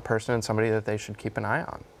violent person, and somebody that they should keep an eye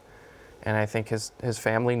on. And I think his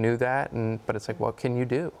family knew that, but it's like, what can you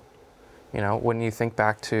do? You know, when you think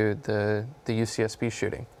back to the UCSB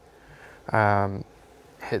shooting, the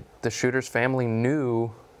shooter's family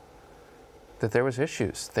knew that there was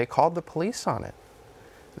issues. They called the police on it.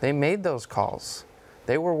 They made those calls.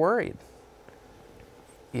 They were worried.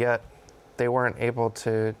 Yet they weren't able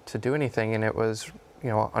to do anything, and it was, you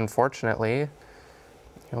know, unfortunately,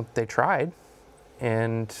 you know, they tried,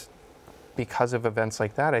 and because of events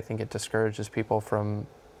like that, I think it discourages people from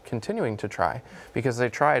continuing to try, because they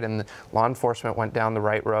tried, and the law enforcement went down the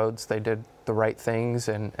right roads, they did the right things,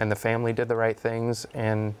 and the family did the right things,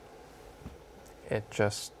 and it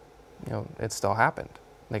just, you know, it still happened.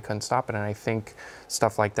 They couldn't stop it, and I think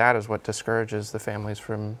stuff like that is what discourages the families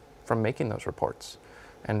from making those reports,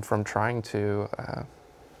 and from trying to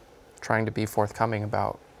be forthcoming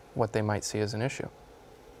about what they might see as an issue.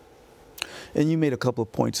 And you made a couple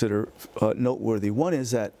of points that are noteworthy. One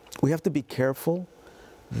is that we have to be careful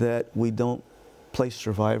that we don't place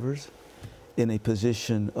survivors in a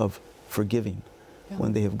position of forgiving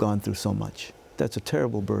when they have gone through so much. That's a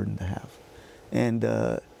terrible burden to have. And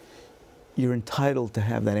you're entitled to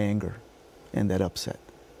have that anger and that upset.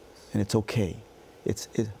 And it's okay. It's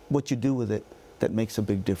what you do with it that makes a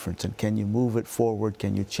big difference. And can you move it forward?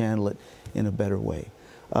 Can you channel it in a better way?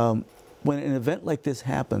 When an event like this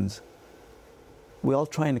happens, we all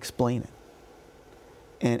try and explain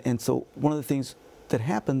it. And so one of the things that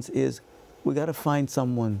happens is we got to find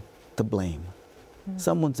someone to blame.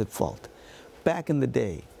 Someone's at fault. Back in the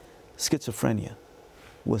day, schizophrenia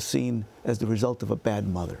was seen as the result of a bad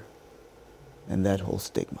mother and that whole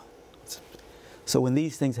stigma. So when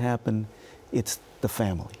these things happen, it's the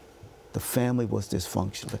family. The family was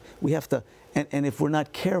dysfunctional. We have to, and if we're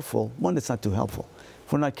not careful, one, it's not too helpful.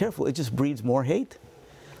 If we're not careful, it just breeds more hate.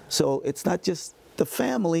 So it's not just the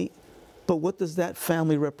family, but what does that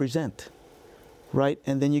family represent, right?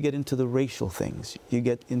 And then you get into the racial things, you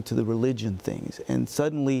get into the religion things, and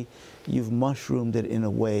suddenly you've mushroomed it in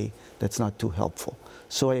a way that's not too helpful.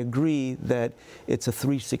 So I agree that it's a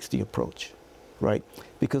 360 approach, right?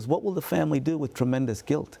 Because what will the family do with tremendous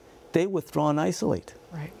guilt? They withdraw and isolate,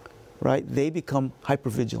 right? They become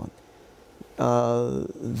hypervigilant.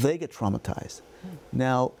 They get traumatized.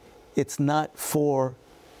 Now, it's not for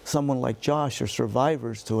someone like Josh or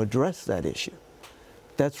survivors to address that issue.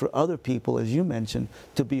 That's for other people, as you mentioned,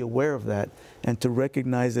 to be aware of that and to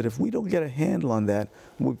recognize that if we don't get a handle on that,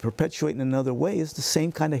 we perpetuate in another way. It's the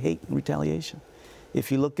same kind of hate and retaliation.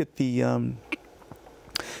 If you look at the,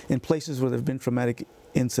 in places where there have been traumatic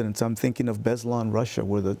incidents, I'm thinking of Beslan, Russia,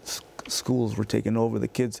 where the schools were taken over. The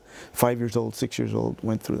kids, 5 years old, 6 years old,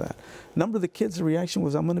 went through that. A number of the kids, the reaction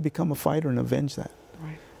was, I'm going to become a fighter and avenge that.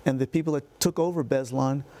 Right. And the people that took over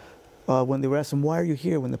Beslan, when they were asking, why are you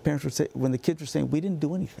here? When the parents were when the kids were saying, we didn't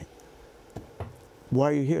do anything. Why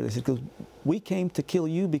are you here? They said, because we came to kill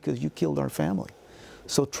you because you killed our family.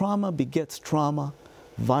 So trauma begets trauma,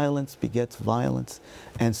 violence begets violence,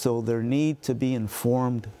 and so there need to be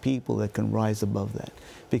informed people that can rise above that,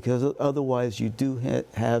 because otherwise you do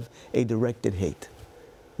have a directed hate.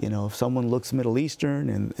 You know, if someone looks Middle Eastern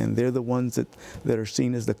and they're the ones that are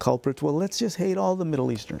seen as the culprits, well, let's just hate all the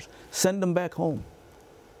Middle Easterners. Send them back home,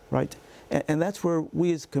 right? And that's where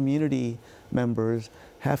we as community members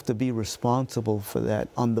have to be responsible for that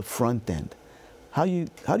on the front end. How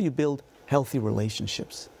do you build healthy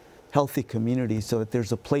relationships, healthy communities, so that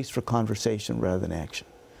there's a place for conversation rather than action?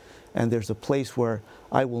 And there's a place where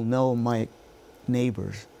I will know my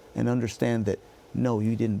neighbors and understand that, no,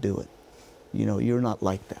 you didn't do it. You know, you're not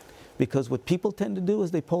like that. Because what people tend to do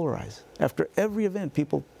is they polarize. After every event,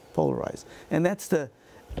 people polarize. And that's the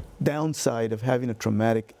downside of having a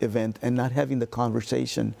traumatic event and not having the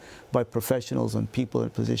conversation by professionals and people in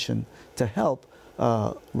a position to help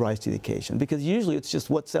rise to the occasion. Because usually it's just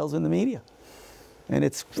what sells in the media. And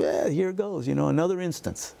it's, here goes, you know, another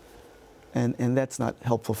instance. And that's not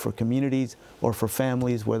helpful for communities or for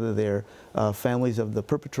families, whether they're families of the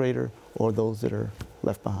perpetrator or those that are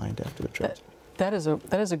left behind after the tragedy. That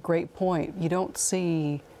is a great point. You don't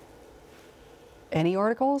see any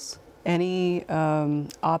articles, any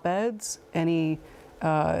op-eds, any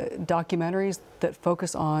documentaries that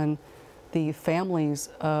focus on the families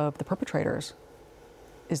of the perpetrators.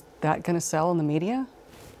 Is that going to sell in the media?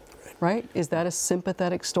 Right? Is that a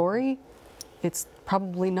sympathetic story? It's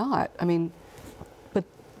probably not. I mean, but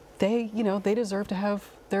they, you know, they deserve to have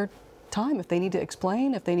their time. If they need to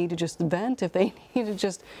explain, if they need to just vent, if they need to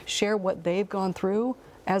just share what they've gone through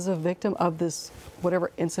as a victim of this,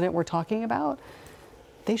 whatever incident we're talking about,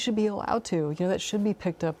 they should be allowed to. You know, that should be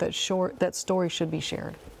picked up. That story should be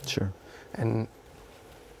shared. Sure. And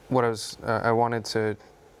what I wanted to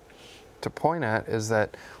point at is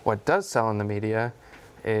that what does sell in the media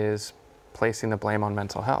is placing the blame on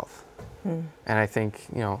mental health. And I think,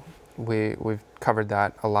 you know, we've covered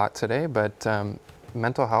that a lot today, but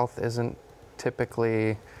mental health isn't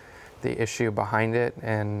typically the issue behind it.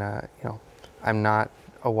 And, you know, I'm not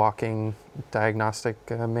a walking diagnostic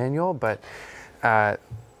manual, but the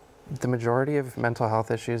majority of mental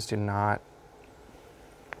health issues do not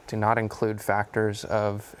include factors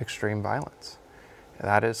of extreme violence.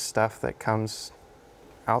 That is stuff that comes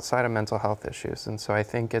outside of mental health issues. And so I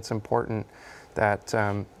think it's important that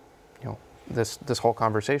you know, this whole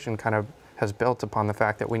conversation kind of has built upon the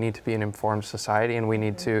fact that we need to be an informed society, and we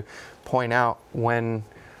need to point out when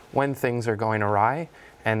things are going awry,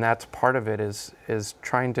 and that's part of it is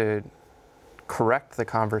trying to correct the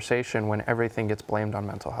conversation when everything gets blamed on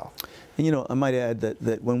mental health. And you know, I might add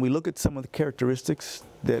that when we look at some of the characteristics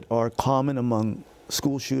that are common among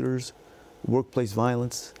school shooters, workplace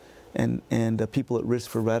violence, and people at risk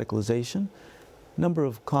for radicalization, number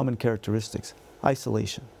of common characteristics: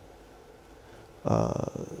 isolation,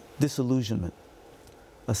 disillusionment,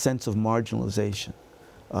 a sense of marginalization,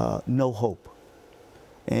 no hope.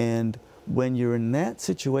 And when you're in that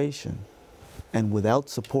situation and without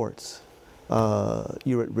supports,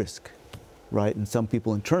 you're at risk, right? And some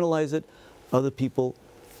people internalize it, other people,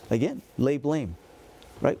 again, lay blame,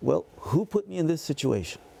 right? Well, who put me in this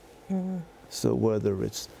situation? Mm-hmm. So whether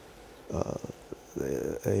it's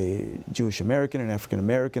a Jewish American, an African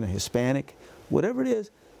American, a Hispanic, whatever it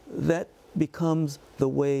is, that becomes the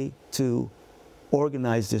way to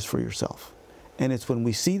organize this for yourself. And it's when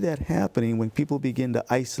we see that happening, when people begin to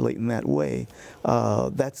isolate in that way,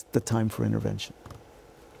 that's the time for intervention.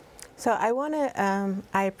 So I want to,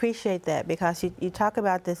 I appreciate that, because you talk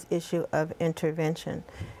about this issue of intervention.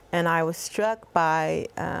 And I was struck by,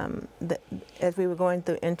 as we were going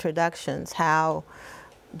through introductions, how,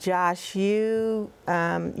 Josh, you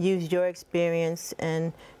used your experience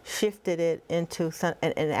and shifted it into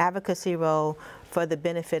an advocacy role for the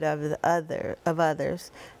benefit of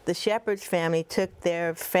others. The Shepherd's family took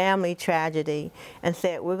their family tragedy and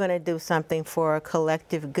said, we're going to do something for a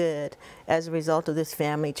collective good as a result of this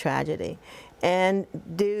family tragedy. And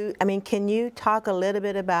can you talk a little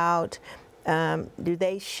bit about, do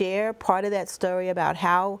they share part of that story about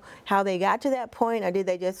how they got to that point, or did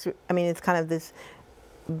they just, it's kind of this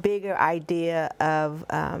bigger idea of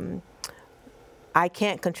I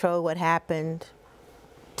can't control what happened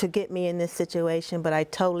to get me in this situation, but I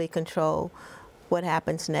totally control what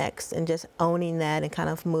happens next, and just owning that and kind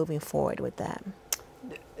of moving forward with that.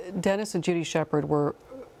 Dennis and Judy Shepherd were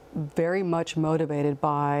very much motivated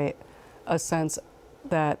by a sense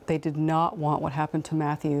that they did not want what happened to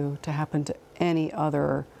Matthew to happen to any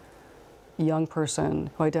other young person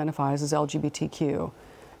who identifies as LGBTQ.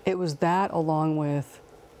 It was that, along with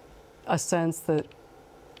a sense that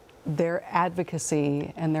their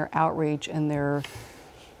advocacy and their outreach and their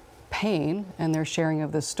pain and their sharing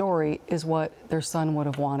of this story is what their son would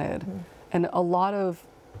have wanted. Mm-hmm. And a lot of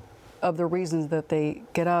the reasons that they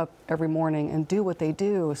get up every morning and do what they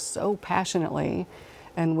do so passionately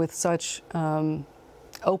and with such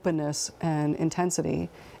openness and intensity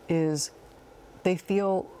is they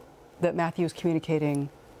feel that Matthew is communicating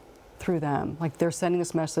through them. Like, they're sending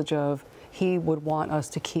this message of, he would want us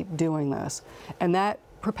to keep doing this. And that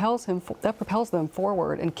propels them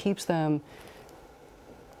forward and keeps them,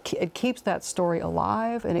 it keeps that story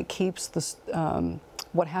alive, and it keeps this,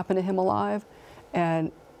 what happened to him alive,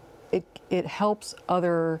 and it helps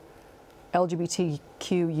other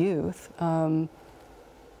LGBTQ youth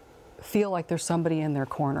feel like there's somebody in their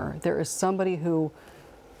corner. There is somebody who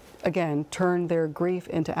again, turn their grief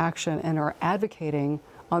into action and are advocating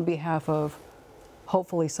on behalf of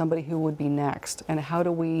hopefully somebody who would be next. And how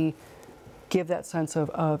do we give that sense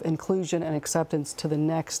of inclusion and acceptance to the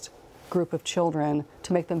next group of children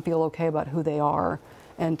to make them feel okay about who they are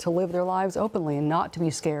and to live their lives openly and not to be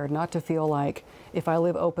scared, not to feel like if I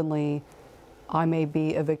live openly, I may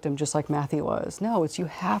be a victim just like Matthew was. No, it's you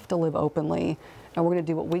have to live openly, and we're going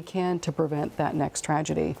to do what we can to prevent that next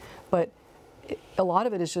tragedy. But a lot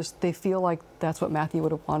of it is just they feel like that's what Matthew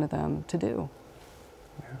would have wanted them to do.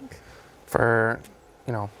 Yeah. For,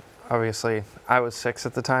 you know, obviously I was 6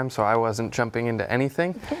 at the time, so I wasn't jumping into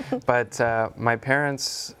anything. But my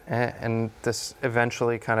parents, and this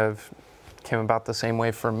eventually kind of came about the same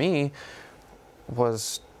way for me,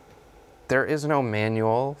 was there is no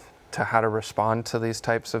manual to how to respond to these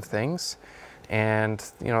types of things. And,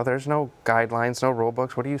 you know, there's no guidelines, no rule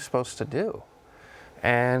books. What are you supposed to do?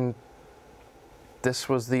 And this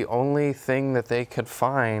was the only thing that they could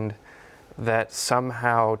find that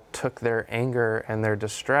somehow took their anger and their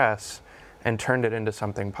distress and turned it into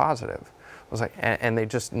something positive. It was like, and they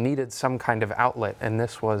just needed some kind of outlet, and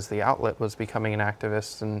this was the outlet, was becoming an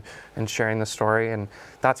activist and sharing the story, and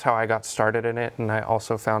that's how I got started in it. And I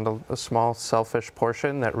also found a small selfish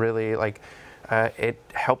portion that really, like, it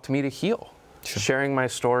helped me to heal. Sure. Sharing my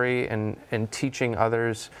story and teaching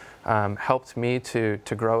others helped me to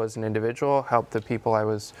grow as an individual, helped the people I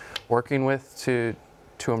was working with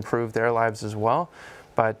to improve their lives as well.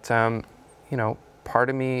 But, you know, part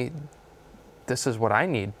of me, this is what I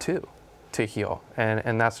need too, to heal.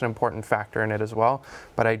 And that's an important factor in it as well.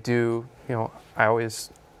 But I do, you know, I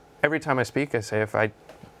always, every time I speak, I say if I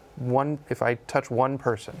touch one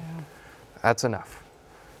person, yeah, that's enough.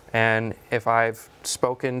 And if I've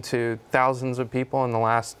spoken to thousands of people in the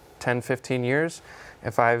last 10, 15 years,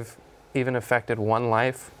 if I've even affected one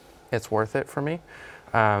life, it's worth it for me.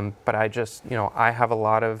 But I just, you know, I have a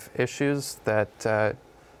lot of issues that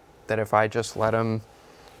if I just let them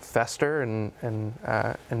fester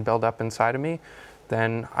and build up inside of me,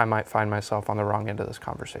 then I might find myself on the wrong end of this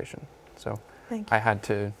conversation. So I had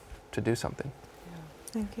to do something. Yeah.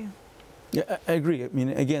 Thank you. Yeah, I agree. I mean,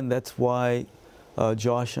 again, that's why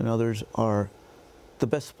Josh and others are the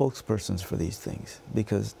best spokespersons for these things,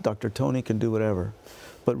 because Dr. Tony can do whatever.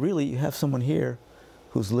 But really, you have someone here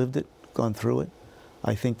who's lived it, gone through it.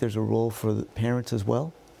 I think there's a role for the parents as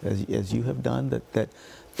well, as you have done, that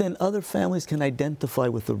then other families can identify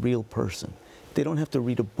with the real person. They don't have to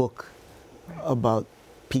read a book about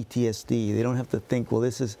PTSD. They don't have to think, well,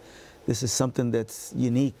 this is something that's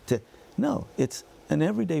unique to. No, it's an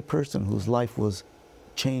everyday person whose life was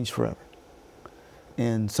changed forever.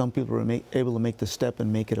 And some people are able to make the step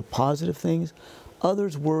and make it a positive thing.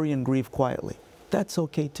 Others worry and grieve quietly. That's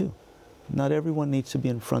okay too. Not everyone needs to be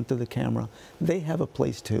in front of the camera. They have a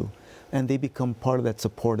place too, and they become part of that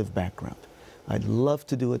supportive background. I'd love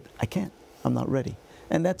to do it. I can't. I'm not ready.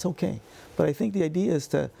 And that's okay. But I think the idea is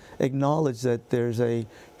to acknowledge that there's a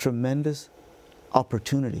tremendous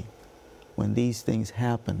opportunity when these things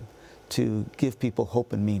happen to give people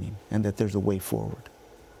hope and meaning, and that there's a way forward.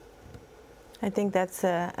 I think that's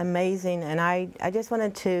amazing, and I just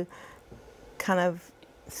wanted to kind of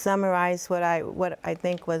summarize what I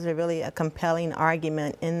think was a compelling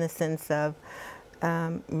argument, in the sense of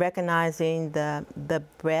recognizing the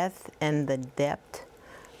breadth and the depth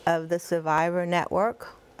of the survivor network.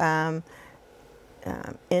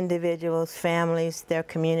 Individuals, families, their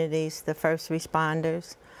communities, the first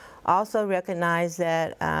responders. Also recognize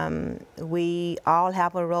that we all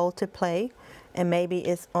have a role to play, and maybe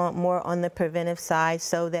it's more on the preventive side,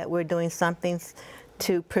 so that we're doing something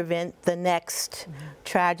to prevent the next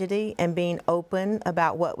tragedy, and being open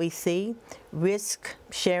about what we see, risk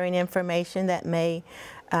sharing information that may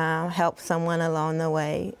help someone along the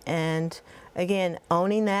way. And again,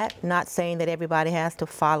 owning that, not saying that everybody has to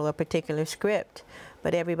follow a particular script,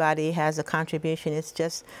 but everybody has a contribution. It's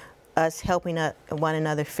just us helping one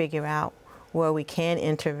another figure out where we can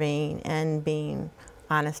intervene and being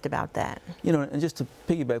honest about that. You know, and just to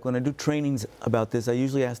piggyback, when I do trainings about this, I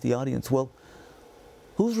usually ask the audience, well,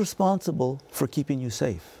 who's responsible for keeping you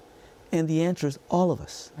safe? And the answer is all of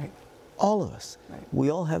us. Right. All of us. Right. We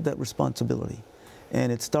all have that responsibility.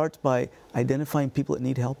 And it starts by identifying people that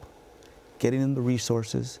need help, getting them the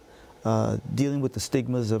resources, dealing with the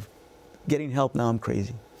stigmas of getting help, now I'm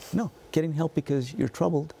crazy. No, getting help because you're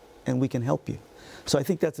troubled and we can help you. So I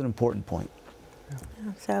think that's an important point.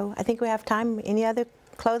 Yeah. So I think we have time. Any other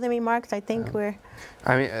closing remarks? I think we're...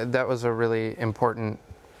 I mean, that was a really important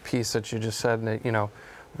piece that you just said, that, you know,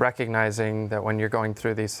 recognizing that when you're going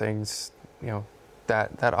through these things, you know,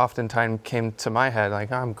 that oftentimes came to my head,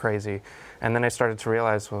 like, oh, I'm crazy. And then I started to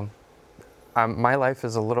realize, well, my life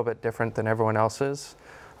is a little bit different than everyone else's.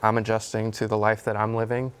 I'm adjusting to the life that I'm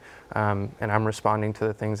living, and I'm responding to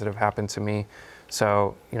the things that have happened to me.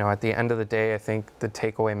 So, you know, at the end of the day, I think the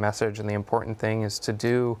takeaway message and the important thing is to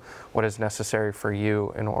do what is necessary for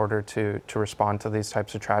you in order to respond to these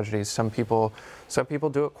types of tragedies. Some people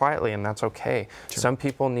do it quietly, and that's okay. Sure. Some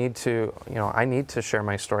people need to, you know, I need to share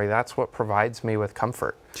my story. That's what provides me with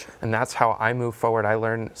comfort. Sure. And that's how I move forward. I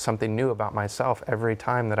learn something new about myself every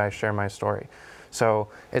time that I share my story. So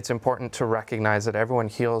it's important to recognize that everyone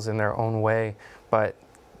heals in their own way, but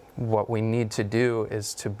what we need to do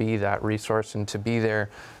is to be that resource and to be there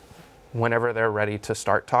whenever they're ready to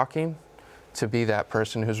start talking, to be that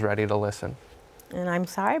person who's ready to listen. And I'm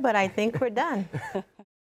sorry, but I think we're done.